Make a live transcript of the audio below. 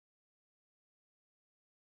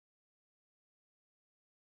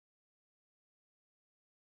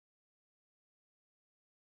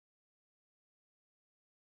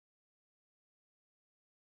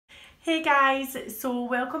Hey guys, so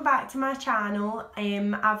welcome back to my channel.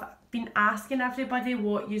 I've been asking everybody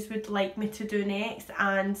what you would like me to do next,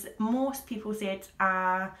 and most people said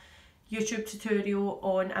a YouTube tutorial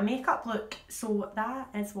on a makeup look, so that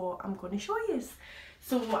is what I'm going to show you.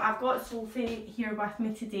 So I've got Sophie here with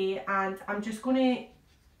me today and I'm just going to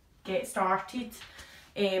get started.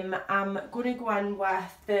 I'm going to go in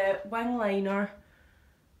with the wing liner.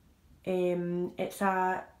 It's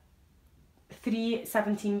a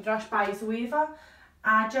 317 brush by Zoeva.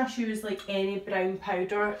 I just use like any brown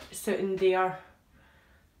powder suiting their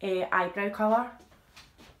eyebrow colour.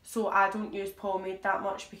 So I don't use pomade that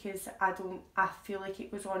much because I feel like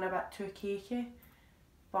it goes on a bit too cakey.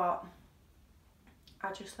 But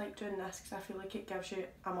I just like doing this because I feel like it gives you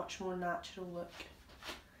a much more natural look.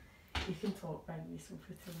 You can talk by me,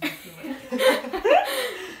 Sophie, till you feel like.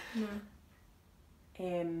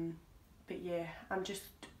 No. But yeah, I'm just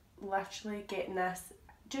literally getting this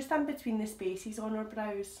just in between the spaces on her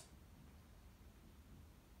brows,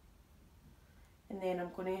 and then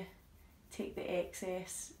I'm going to take the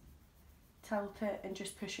excess, tilt it and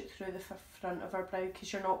just push it through the front of her brow,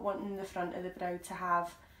 because you're not wanting the front of the brow to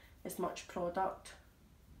have as much product.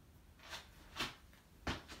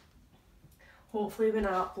 Hopefully when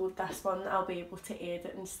I upload this one I'll be able to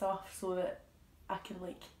edit and stuff so that I can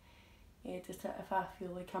like edit it if I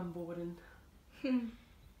feel like I'm boring.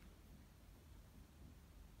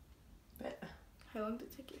 But how long did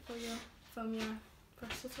it take you for film your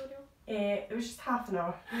first tutorial? It was just half an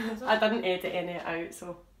hour. I didn't edit any out,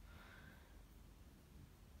 so.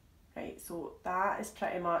 Right, so that is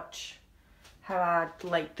pretty much how I'd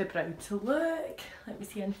like the brow to look. Let me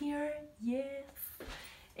see in here. Yes.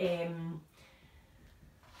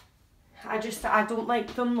 I don't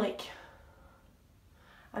like them like,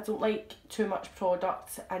 I don't like too much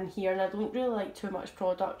product in here, and I don't really like too much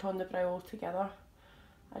product on the brow altogether.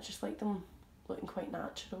 I just like them looking quite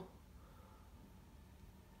natural.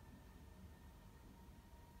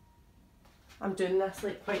 I'm doing this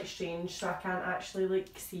like quite strange, so I can't actually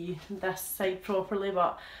like see this side properly,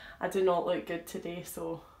 but I do not look good today,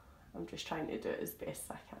 so I'm just trying to do it as best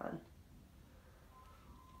I can.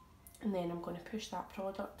 And then I'm going to push that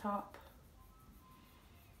product up.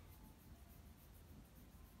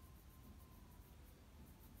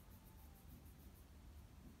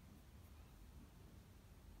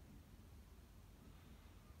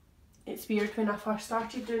 It's weird, when I first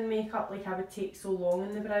started doing makeup, like I would take so long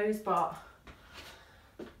in the brows, but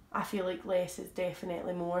I feel like less is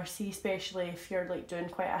definitely more. See, especially if you're like doing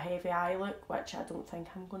quite a heavy eye look, which I don't think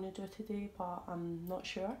I'm going to do today, but I'm not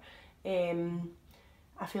sure.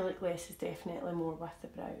 I feel like less is definitely more with the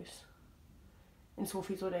brows. And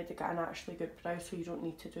Sophie's already got an actually good brow, so you don't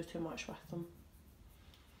need to do too much with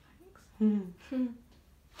them. Thanks.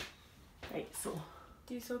 Right, so.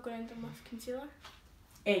 Do you still go in them with concealer?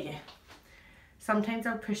 Yeah. Sometimes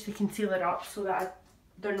I'll push the concealer up so that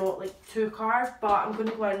they're not like too carved, but I'm going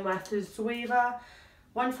to go in with the Zoeva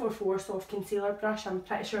 144 soft concealer brush. I'm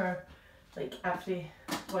pretty sure like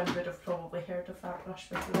everyone would have probably heard of that brush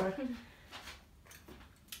before.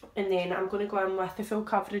 And then I'm going to go in with the full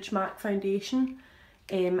coverage MAC foundation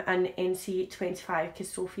in NC25,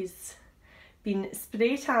 because Sophie's been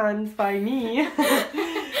spray tanned by me.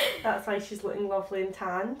 That's why she's looking lovely and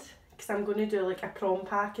tanned, because I'm going to do like a prom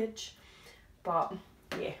package, but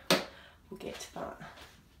yeah, we'll get to that.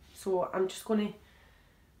 So I'm just going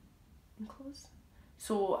to close.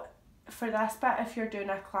 So for this bit, if you're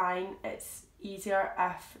doing a client, it's easier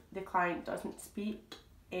if the client doesn't speak.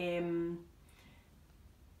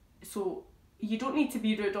 So you don't need to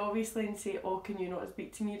be rude obviously and say, oh, can you not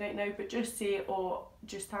speak to me right now, but just say, oh,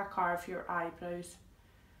 just to carve your eyebrows.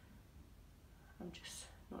 I'm just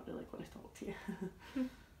not really going to talk to you.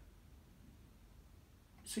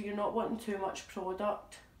 So you're not wanting too much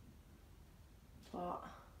product, but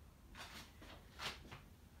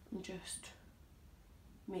I'm just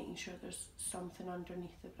making sure there's something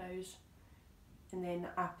underneath the brows, and then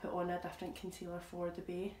I put on a different concealer for the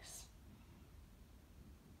base.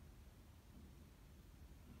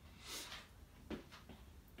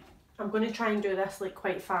 I'm going to try and do this like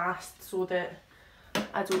quite fast so that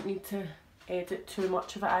I don't need to edit too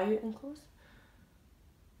much of it out and close.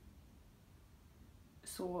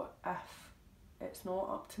 So if it's not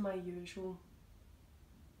up to my usual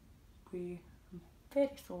way, I'm very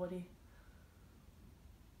sorry.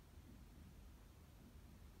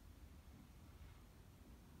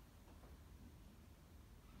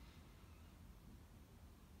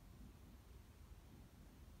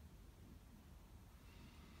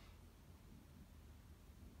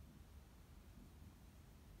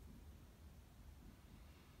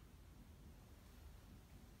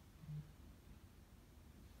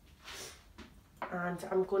 and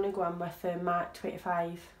I'm going to go in with the MAC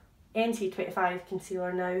 25 NC25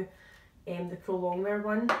 concealer now, the Pro Longwear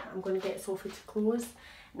one. I'm going to get Sophie to close,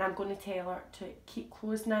 and I'm going to tell her to keep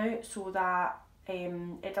closed now so that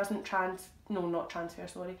it doesn't not transfer,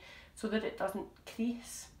 sorry, so that it doesn't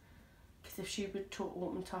crease. Because if she would to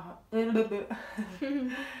open to her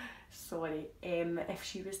sorry, if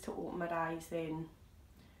she was to open her eyes, then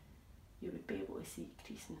you would be able to see it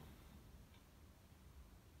creasing.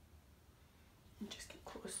 And just get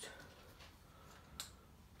closed.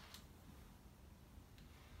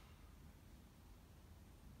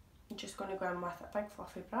 I'm just going to go in with a big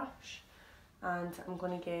fluffy brush, and I'm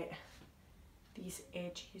going to get these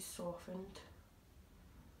edges softened.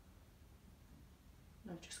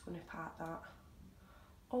 And I'm just going to pat that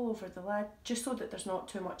all over the lid, just so that there's not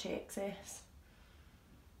too much excess.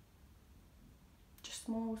 Just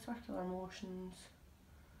small circular motions.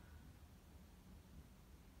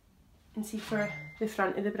 And see, for the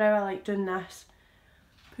front of the brow, I like doing this,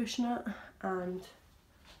 pushing it and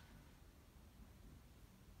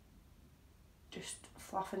just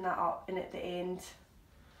fluffing that up, and at the end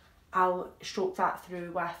I'll stroke that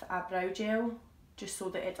through with a brow gel, just so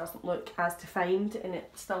that it doesn't look as defined and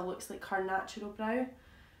it still looks like her natural brow.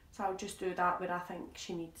 So I'll just do that where I think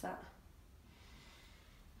she needs it.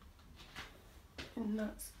 And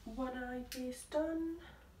that's one eye base done.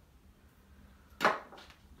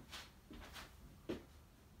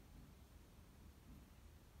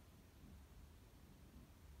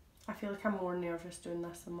 I feel like I'm more nervous doing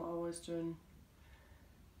this than what I was doing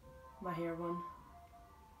my hair one.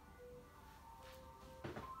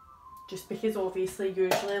 Just because obviously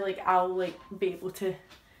usually like I'll like be able to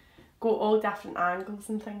go all different angles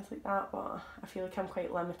and things like that, but I feel like I'm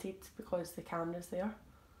quite limited because the camera's there.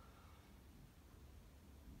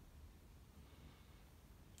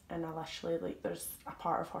 And I literally, like, there's a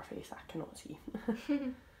part of her face I cannot see.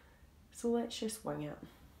 So let's just wing it.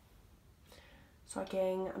 So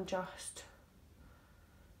again, I'm just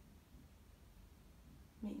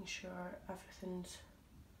making sure everything's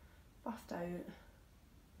buffed out.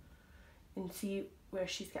 And see where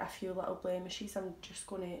she's got a few little blemishes, I'm just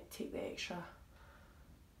going to take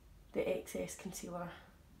the excess concealer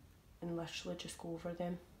and literally just go over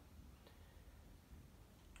them.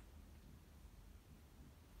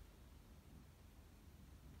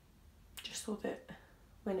 Just so that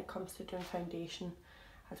when it comes to doing foundation,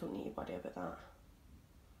 I don't need to worry about that.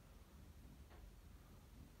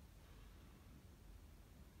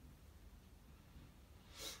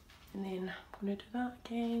 And then I'm going to do that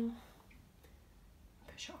again.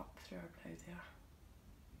 Push it up through her brow there.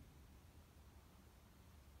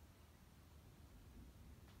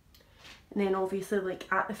 And then obviously, like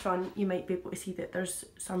at the front, you might be able to see that there's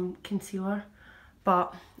some concealer,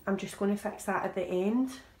 but I'm just going to fix that at the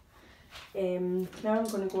end. Now I'm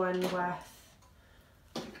going to go in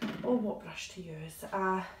with, what brush to use?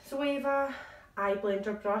 Zoeva eye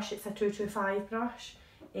blender brush. It's a 225 brush.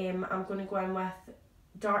 I'm going to go in with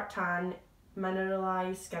Dark Tan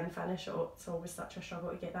Mineralized Skin Finish. Oh, it's always such a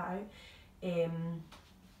struggle to get that out.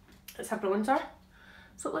 It's a bronzer,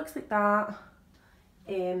 so it looks like that.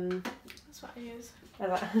 That's what I use.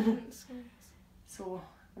 So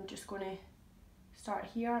I'm just going to start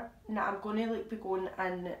here. Now I'm going to like be going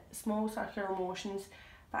in small circular motions,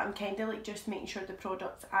 but I'm kind of like just making sure the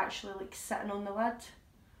product's actually like sitting on the lid.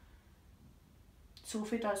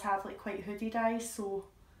 Sophie does have like quite hooded eyes, so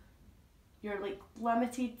you're like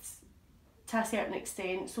limited to a certain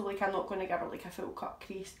extent. So like I'm not going to give her like a full cut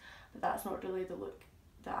crease, but that's not really the look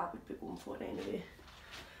that I would be going for anyway.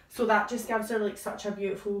 So that just gives her like such a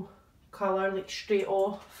beautiful colour, like straight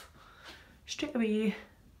away.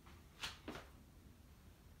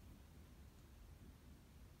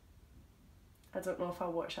 I don't know if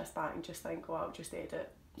I'll watch this back and just think, oh, I'll just edit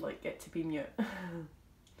like it to be mute.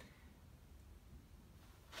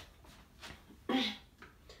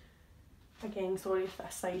 Again, sorry if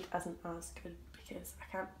this side isn't as good because I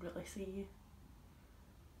can't really see you.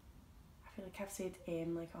 I feel like I've said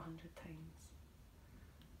like 100 times.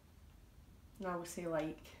 And I will say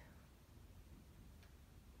like.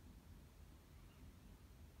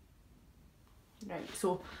 Right,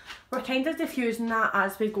 so we're kind of diffusing that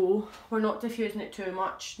as we go. We're not diffusing it too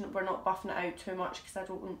much. We're not buffing it out too much because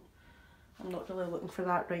I'm not really looking for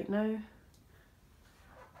that right now.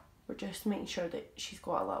 We're just making sure that she's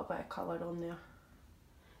got a little bit of colour on there.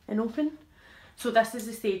 And open. So this is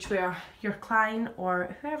the stage where your client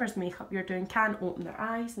or whoever's makeup you're doing can open their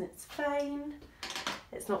eyes and it's fine.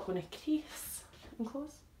 It's not going to crease and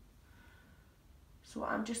close. So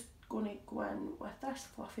I'm just going to go in with this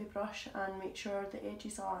fluffy brush and make sure the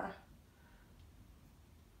edges are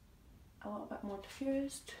a little bit bit more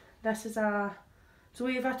diffused. This is a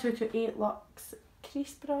Zoeva 228 Luxe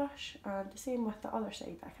crease brush, and the same with the other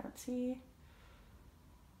side, I can't see.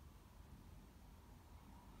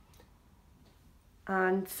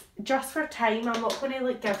 And just for time, I'm not going to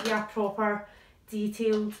like give you a proper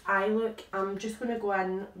detailed eye look. I'm just going to go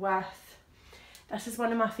in with, this is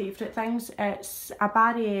one of my favourite things. It's a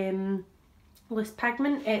Barry loose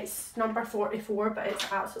pigment. It's number 44, but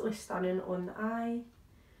it's absolutely stunning on the eye.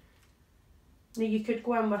 Now you could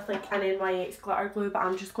go in with like an NYX glitter glue, but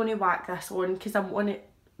I'm just going to whack this on because I'm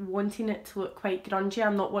wanting it to look quite grungy.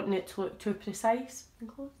 I'm not wanting it to look too precise and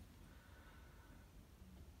close.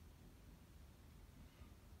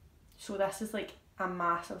 So this is like a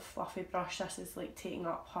massive fluffy brush. This is like taking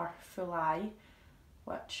up her full eye,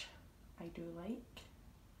 which I do like.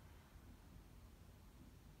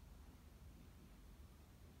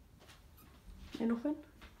 And open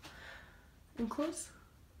and close.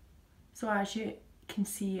 So as you can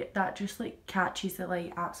see, that just like catches the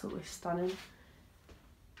light, absolutely stunning.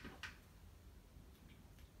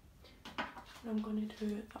 I'm going to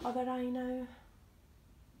do the other eye now.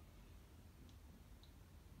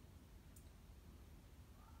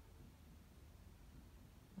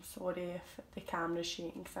 Sorry if the camera's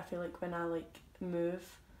shaking, because I feel like when I like move,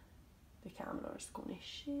 the camera's going to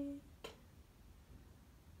shake.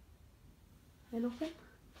 And open.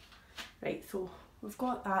 Right, so we've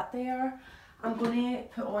got that there. I'm going to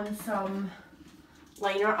put on some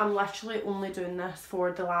liner. I'm literally only doing this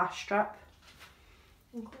for the lash strip.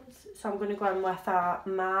 So I'm going to go in with a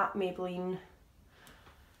matte Maybelline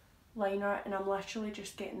liner, and I'm literally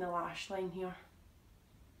just getting the lash line here.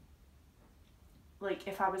 Like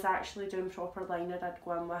if I was actually doing proper liner, I'd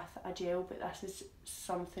go in with a gel, but this is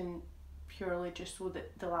something purely just so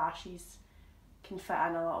that the lashes can fit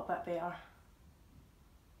in a little bit better.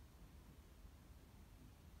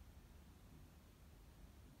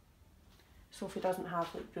 Sophie doesn't have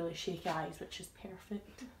like really shaky eyes, which is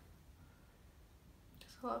perfect.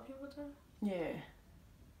 Just a lot of people do. Yeah.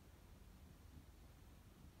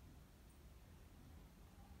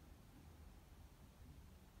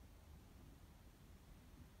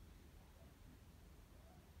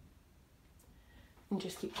 And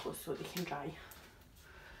just keep close so they can dry.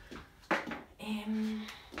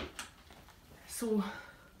 So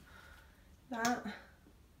that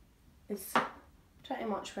is pretty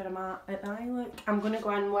much where I'm at the eye look. I'm going to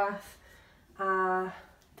go in with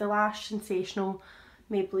the Lash Sensational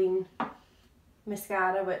Maybelline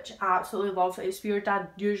mascara, which I absolutely love. It's weird, I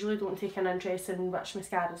usually don't take an interest in which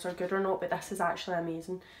mascaras are good or not, but this is actually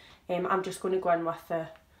amazing. I'm just going to go in with the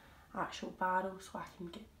actual barrel so I can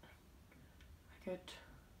get a good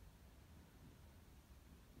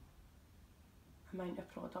amount of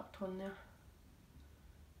product on there.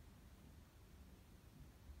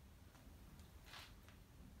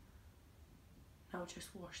 I'll just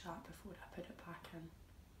wash that before I put it back in.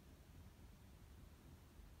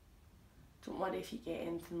 Don't worry if you get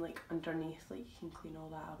anything like underneath, like you can clean all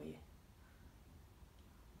that away.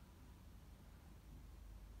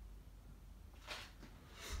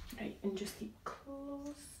 Right, and just keep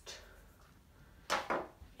closed.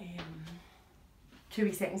 2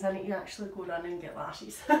 wee seconds, I need to actually go run and get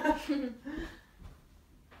lashes. I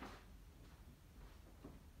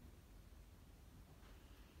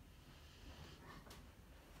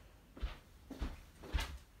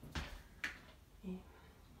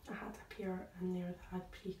had a pair in there that I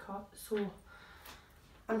had pre-cut, so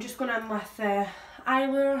I'm just going in with the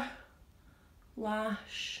Eyelure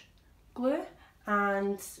Lash Glue,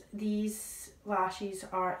 and these lashes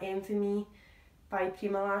are Envy Me by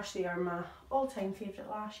Prima Lash. They are my all-time favourite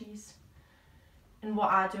lashes. And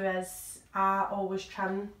what I do is I always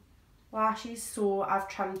trim lashes, so I've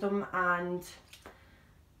trimmed them, and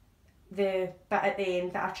the bit at the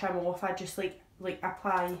end that I trim off, I just like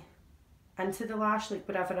apply into the lash, like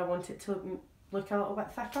wherever I want it to look a little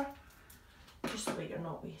bit thicker, just so that you're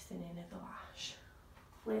not wasting any of the lash.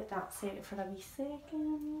 Let that set for a wee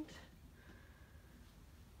second.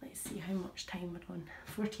 Let's see how much time we're on.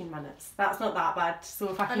 14 minutes. That's not that bad. So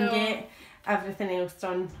if I can get everything else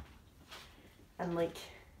done in like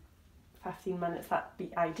 15 minutes, that'd be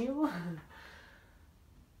ideal.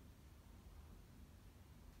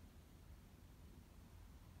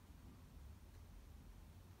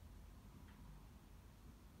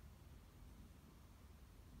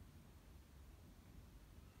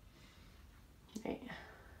 Right,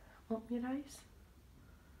 open your eyes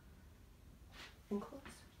and close.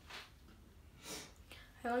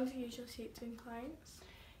 How long do you usually take doing clients?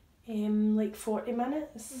 Like 40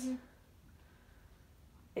 minutes.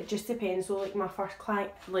 It just depends. So like my first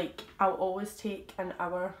client, like I'll always take an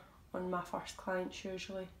hour on my first clients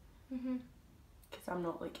usually. Mhm. Because I'm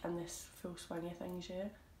not like in this full swing of things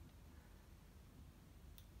yet.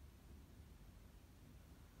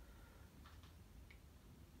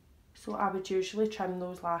 So I would usually trim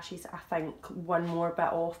those lashes, I think, one more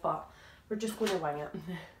bit off, but we're just going to wing it.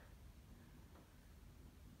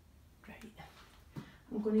 Right.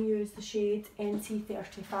 I'm going to use the shade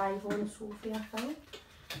NC35 on Sophie, I think.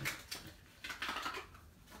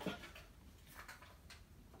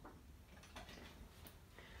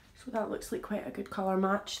 So that looks like quite a good colour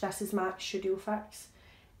match. This is MAC Studio Fix.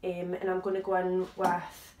 And I'm going to go in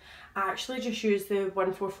with, I actually just used the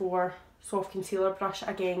 144 soft concealer brush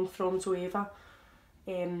again from Zoeva.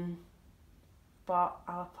 But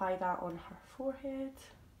I'll apply that on her forehead.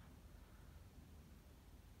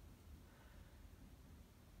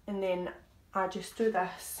 And then I just do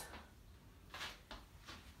this.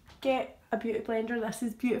 Get a beauty blender. This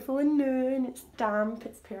is beautiful and new and it's damp,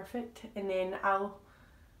 it's perfect. And then I'll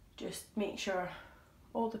just make sure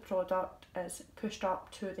all the product is pushed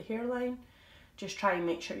up to the hairline. Just try and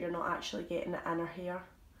make sure you're not actually getting it in her hair.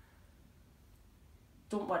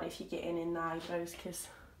 Don't worry if you get any in the eyebrows, because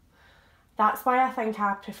that's why I think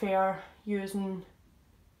I prefer using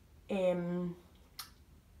a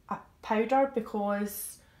powder,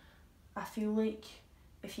 because I feel like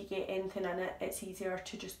if you get anything in it, it's easier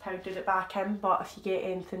to just powder it back in. But if you get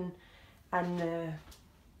anything in the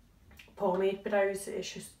pomade brows,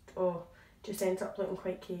 it's just, oh, just ends up looking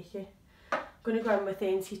quite cakey. I'm going to go in with the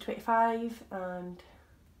NC25 and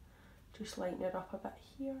just lighten it up a bit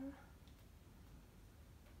here.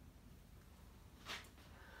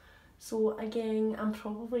 So again, I'm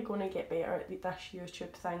probably going to get better at this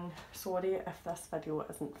YouTube thing. Sorry if this video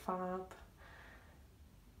isn't fab.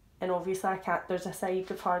 And obviously I can't, there's a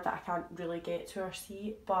side of her that I can't really get to her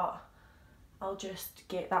seat, but I'll just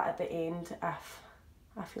get that at the end if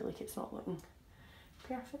I feel like it's not looking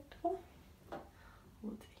perfect. Oh,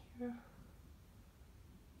 hold it here.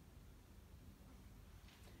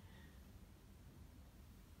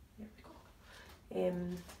 There we go.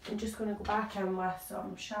 I'm just going to go back in with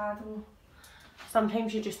some shadow.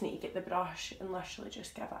 Sometimes you just need to get the brush and literally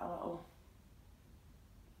just give it a little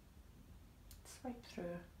swipe through.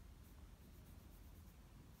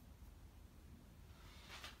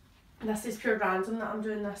 This is pure random that I'm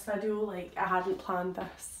doing this video, like I hadn't planned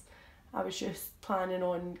this. I was just planning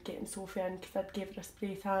on getting Sophie in because I'd gave her a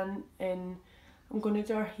spray tan, and I'm going to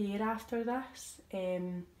do her hair after this.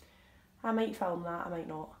 I might film that, I might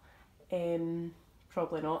not.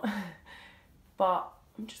 Probably not. But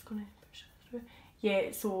I'm just going to push it through.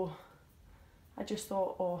 Yeah, so I just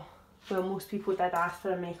thought, oh, well, most people did ask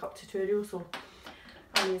for a makeup tutorial, so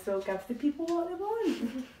I may as well give the people what they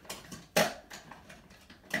want.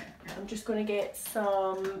 I'm just going to get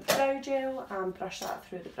some brow gel and brush that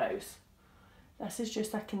through the brows. This is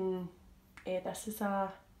just this is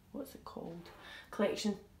a, what's it called?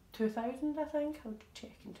 Collection 2000, I think. I'll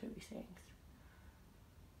check in 2 seconds.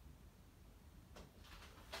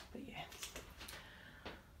 But yeah.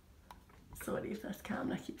 Sorry if this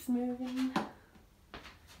camera keeps moving.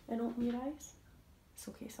 And open your eyes. It's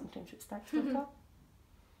okay, sometimes it sticks like that.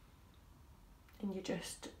 And you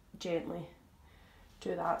just gently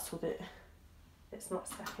do that so that it's not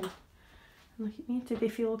sticking. And look at me, did they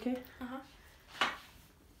feel okay?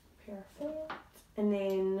 Perfect. And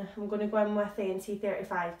then I'm going to go in with the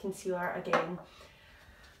NC35 concealer again.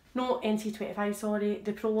 No, NC25, sorry,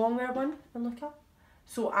 the Prolonger one, and look up.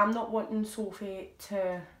 So I'm not wanting Sophie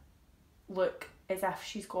to look as if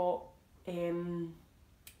she's got,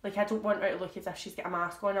 like I don't want her to look as if she's got a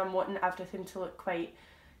mask on. I'm wanting everything to look quite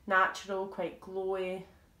natural, quite glowy.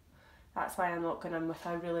 That's why I'm not going in with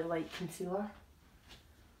a really light concealer.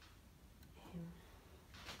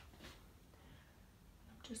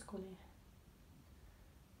 I'm just going to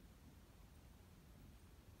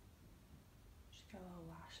just get a little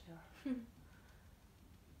lash there.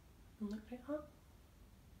 And look right up.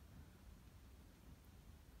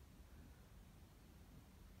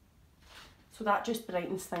 So that just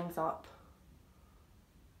brightens things up.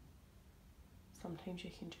 Sometimes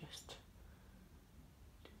you can just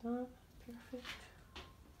do that. Perfect.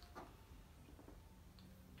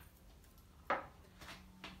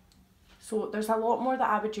 So there's a lot more that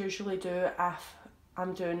I would usually do if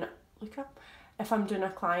I'm doing, if I'm doing a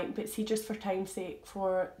client, but see, just for time's sake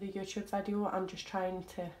for the YouTube video, I'm just trying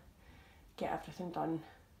to get everything done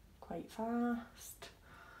quite fast.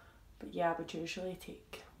 But yeah, I would usually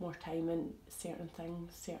take more time in certain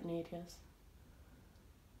things, certain areas.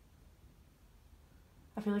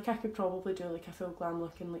 I feel like I could probably do like a full glam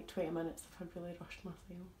look in like 20 minutes if I really rushed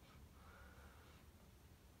myself.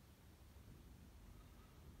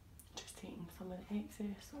 some of the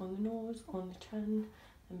excess on the nose, on the chin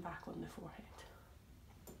and back on the forehead.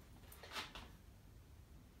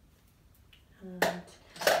 And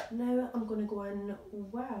now I'm going to go in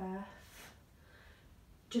with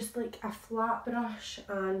just like a flat brush,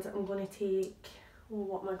 and I'm going to take, oh,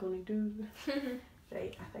 what am I going to do?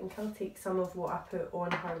 Right, I think I'll take some of what I put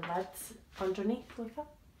on her lids underneath, like that.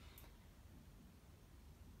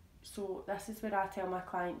 So this is where I tell my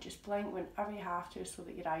client, just blink whenever you have to so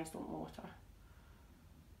that your eyes don't water.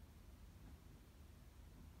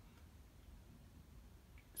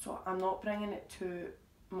 So I'm not bringing it too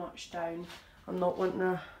much down. I'm not wanting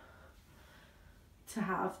her to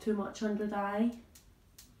have too much under the eye.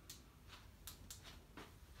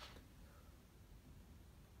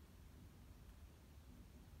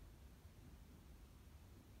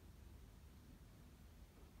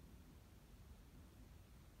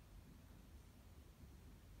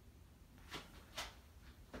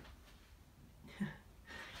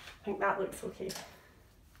 I think that looks okay.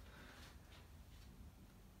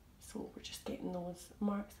 So we're just getting those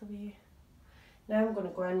marks away. Now I'm going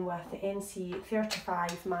to go in with the NC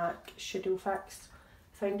 35 MAC Shadow Fix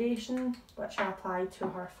foundation, which I applied to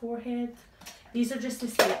her forehead. These are just the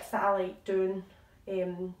steps that I like doing.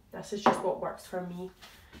 This is just what works for me.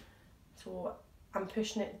 So I'm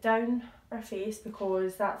pushing it down her face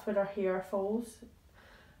because that's where her hair falls.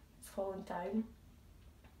 It's falling down.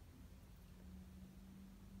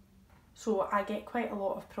 So I get quite a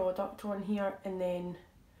lot of product on here, and then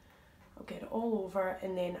I'll get it all over,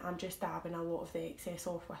 and then I'm just dabbing a lot of the excess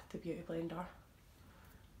off with the Beauty Blender.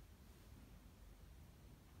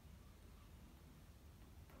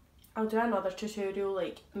 I'll do another tutorial,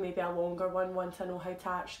 like maybe a longer one, once I know how to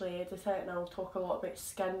actually edit it, and I'll talk a lot about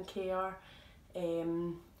skincare.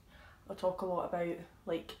 I'll talk a lot about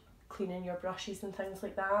like cleaning your brushes and things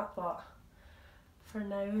like that, but for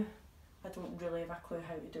now I don't really have a clue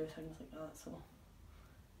how to do things like that. So,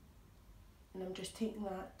 and I'm just taking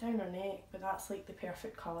that down her neck, but that's like the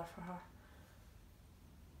perfect colour for her.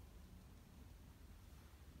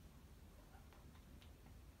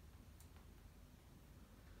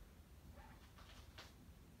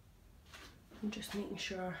 I'm just making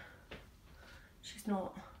sure she's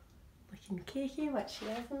not looking cakey, which she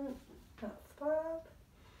isn't. That's fab.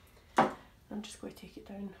 I'm just going to take it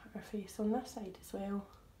down her face on this side as well.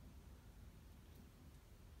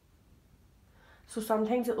 So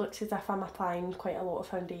sometimes it looks as if I'm applying quite a lot of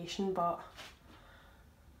foundation, but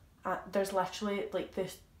there's literally, like,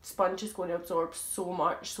 the sponge is going to absorb so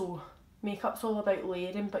much. So makeup's all about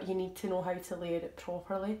layering, but you need to know how to layer it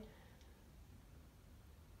properly. And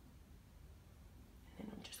then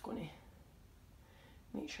I'm just going to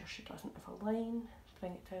make sure she doesn't have a line,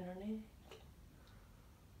 bring it down her neck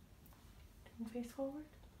and face forward.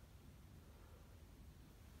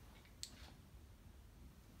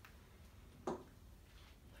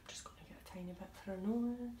 Tiny bit for her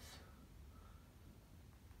nose.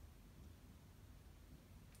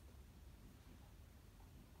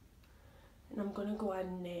 And I'm going to go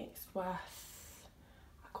in next with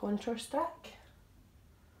a contour stick.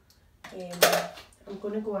 I'm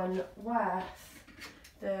going to go in with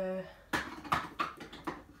the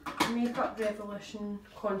Makeup Revolution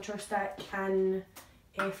contour stick in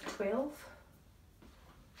F12.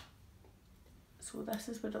 So this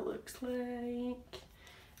is what it looks like.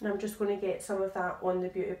 And I'm just going to get some of that on the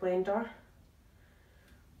Beauty Blender.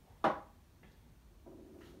 And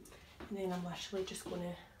then I'm literally just going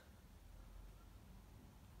to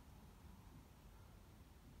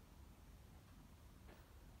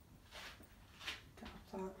dab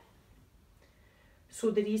that. So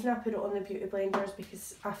the reason I put it on the Beauty Blender is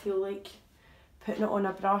because I feel like putting it on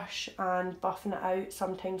a brush and buffing it out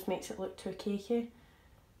sometimes makes it look too cakey.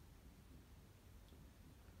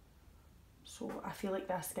 So I feel like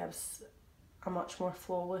this gives a much more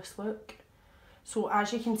flawless look. So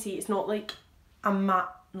as you can see, it's not like a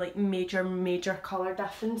matte, like major colour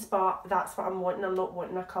difference, but that's what I'm wanting. I'm not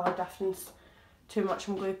wanting a colour difference too much.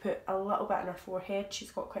 I'm going to put a little bit in her forehead.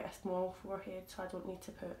 She's got quite a small forehead, so I don't need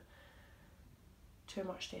to put too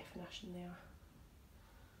much definition there.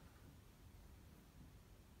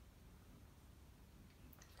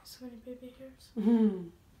 So many baby hairs.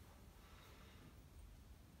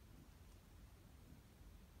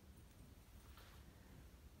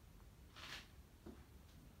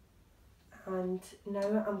 And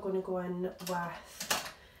now I'm going to go in with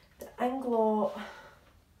the Inglot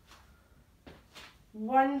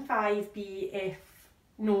 15B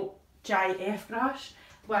GIF brush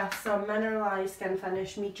with some mineralised skin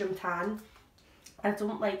finish medium tan. I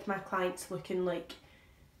don't like my clients looking like,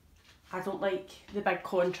 I don't like the big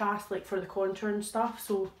contrast like for the contour and stuff,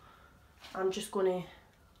 so I'm just going to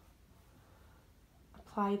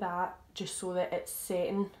apply that just so that it's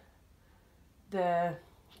setting the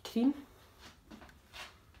cream.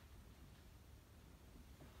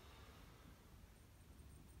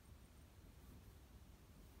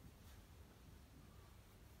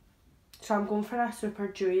 So I'm going for a super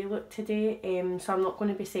dewy look today, so I'm not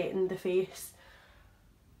going to be setting the face,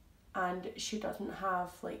 and she doesn't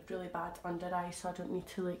have like really bad under eyes, so I don't need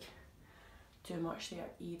to like do much there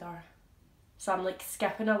either. So I'm like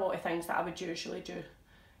skipping a lot of things that I would usually do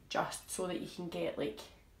just so that you can get like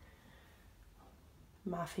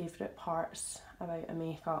my favourite parts about a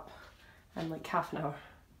makeup in like half an hour.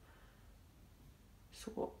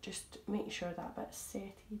 So just make sure that bit's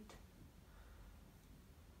setted.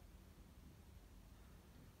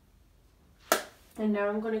 And now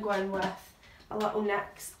I'm going to go in with a little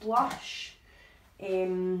NYX blush.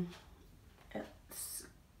 It's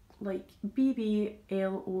like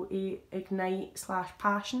BBLOA Ignite /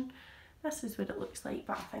 Passion. This is what it looks like,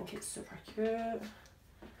 but I think it's super cute.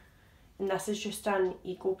 And this is just an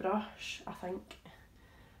Eco brush, I think.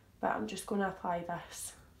 But I'm just going to apply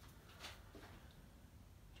this.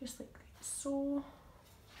 Just like so.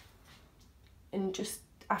 And just,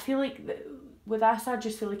 I feel like with this, I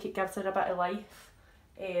just feel like it gives her a bit of life.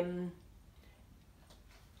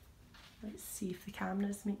 Let's see if the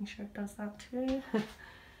camera's making sure it does that too.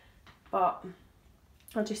 But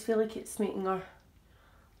I just feel like it's making her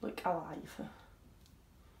look alive.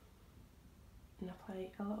 And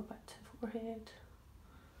apply a little bit to the forehead.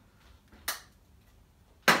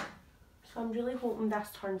 So I'm really hoping this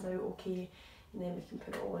turns out okay, and then we can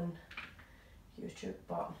put it on YouTube,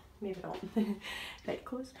 but maybe not. Right,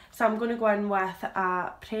 close. So I'm going to go in with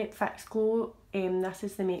a Prep Fix Glow. This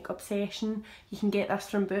is the Make Obsession. You can get this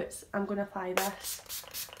from Boots. I'm going to apply this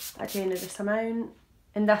a generous amount,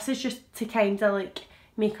 and this is just to kind of like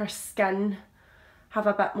make her skin have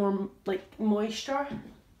a bit more like moisture.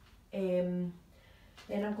 Then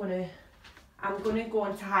I'm going to go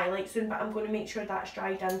on to highlight soon, but I'm going to make sure that's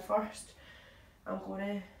dried in first. I'm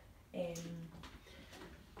going to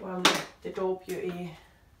go on with the Doll Beauty,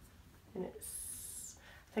 and it's,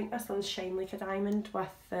 I think this one's Shine Like a Diamond, with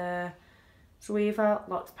the Zoeva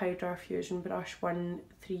Luxe Powder Fusion Brush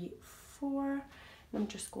 134. And I'm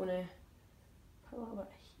just going to put a little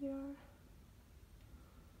bit here.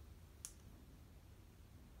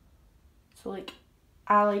 So like,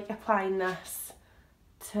 I like applying this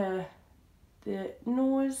to the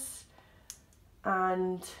nose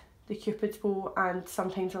and the Cupid's bow, and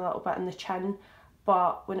sometimes a little bit in the chin,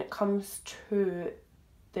 but when it comes to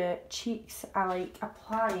the cheeks, I like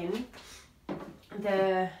applying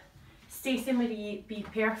the Stacey Marie Be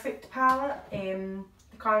Perfect palette, the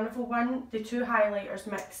Carnival one, the two highlighters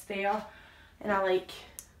mixed there, and I like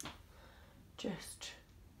just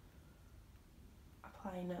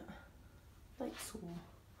applying it like so.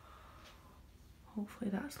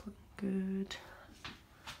 Hopefully that's looking good.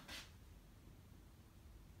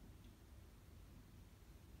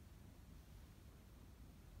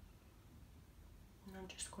 And I'm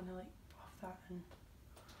just going to like buff that in.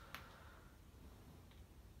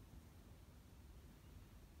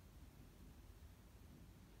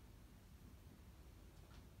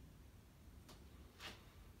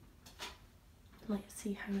 Let's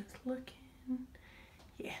see how it's looking.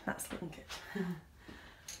 Yeah, that's looking good.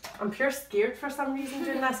 I'm pure scared for some reason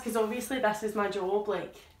doing this, because obviously this is my job,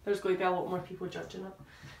 like there's going to be a lot more people judging it.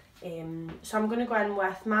 So I'm going to go in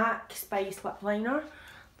with MAC Spice Lip Liner.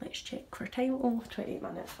 Let's check for time. Oh, 28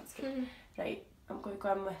 minutes, that's good. Right, I'm going to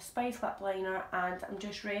go in with Spice Lip Liner, and I'm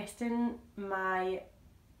just resting my,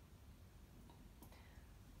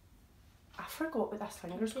 I forgot what this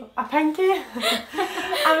finger's called. A pinky?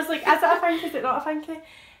 I was like, is it a pinky? Is it not a pinky?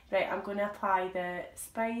 Right, I'm going to apply the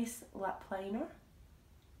Spice Lip Liner.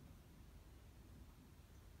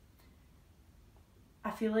 I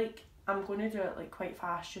feel like I'm going to do it like quite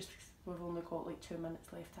fast, just because we've only got like 2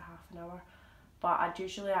 minutes left to half an hour. But I'd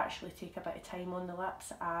usually actually take a bit of time on the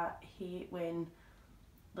lips. I hate when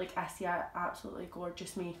like I see absolutely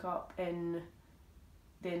gorgeous makeup and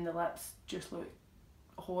then the lips just look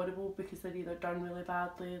horrible because they're either done really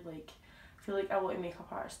badly. Like, I feel like a lot of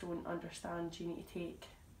makeup artists don't understand you need to take,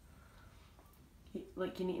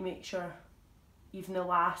 like you need to make sure even the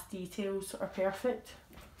last details are perfect.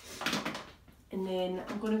 And then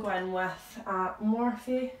I'm going to go in with a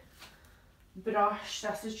Morphe brush.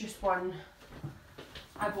 This is just one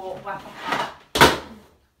I got with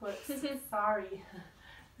a kit. Sorry.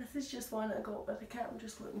 This is just one I got with a kit. I'm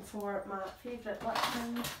just looking for my favourite lip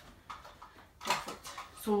tint. Perfect.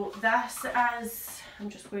 So this is, I'm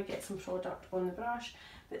just going to get some product on the brush,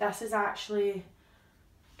 but this is actually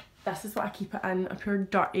this is what I keep it in, a pure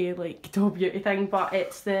dirty like doll beauty thing, but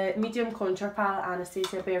it's the medium contour palette,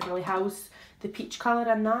 Anastasia Beverly Hills, the peach colour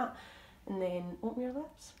in that, and then open your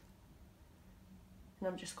lips, and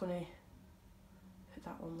I'm just going to put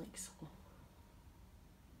that on like so.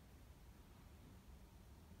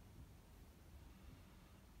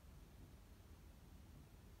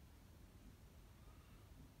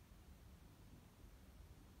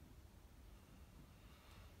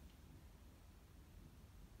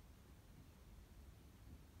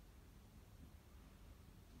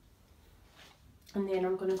 And then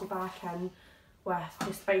I'm going to go back in with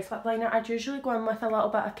the Spice Lip Liner. I'd usually go in with a little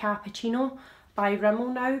bit of Cappuccino by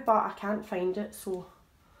Rimmel now, but I can't find it, so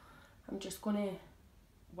I'm just going to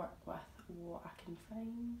work with what I can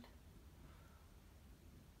find.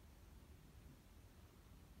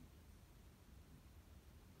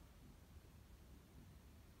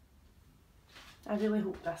 I really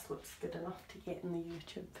hope this looks good enough to get in the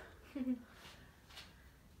YouTube.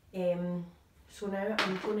 So now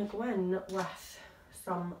I'm going to go in with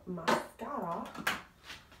some mascara,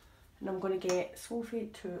 and I'm going to get Sophie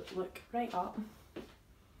to look right up.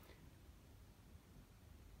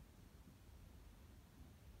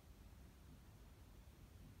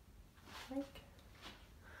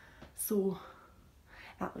 So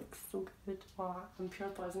that looks so good. Wow, I'm pure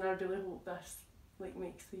buzzing. I really hope this like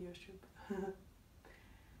makes the YouTube.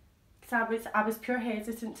 Because I was pure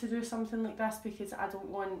hesitant to do something like this because I don't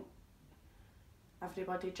want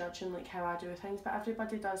everybody judging like how I do things, but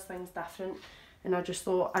everybody does things different, and I just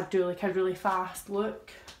thought I'd do like a really fast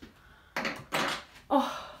look.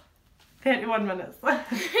 Oh, 31 minutes.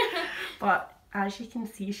 But as you can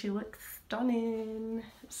see, she looks stunning.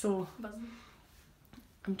 So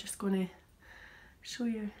I'm just going to show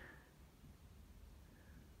you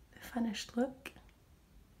the finished look.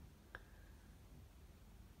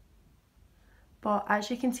 But as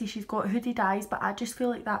you can see, she's got hooded eyes, but I just feel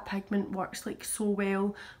like that pigment works like so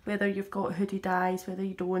well, whether you've got hooded eyes, whether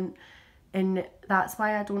you don't. And that's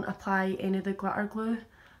why I don't apply any of the glitter glue,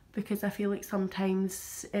 because I feel like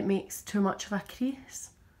sometimes it makes too much of a crease.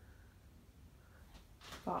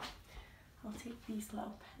 But I'll take these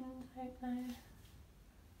little pins out now.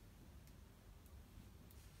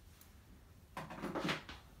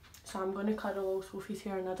 So I'm going to cuddle all Sophie's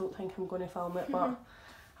hair, and I don't think I'm going to film it, but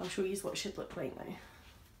I'll show you what it should look like now.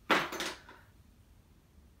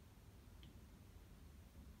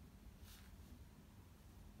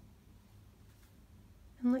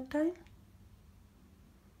 And look down.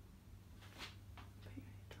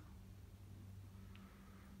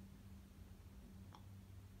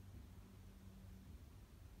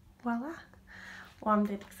 Voila. Well, I'm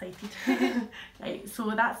dead excited. Right,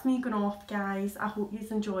 so that's me going off, guys. I hope you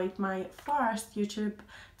enjoyed my first YouTube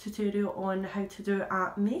tutorial on how to do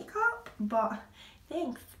a makeup. But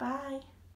thanks, bye.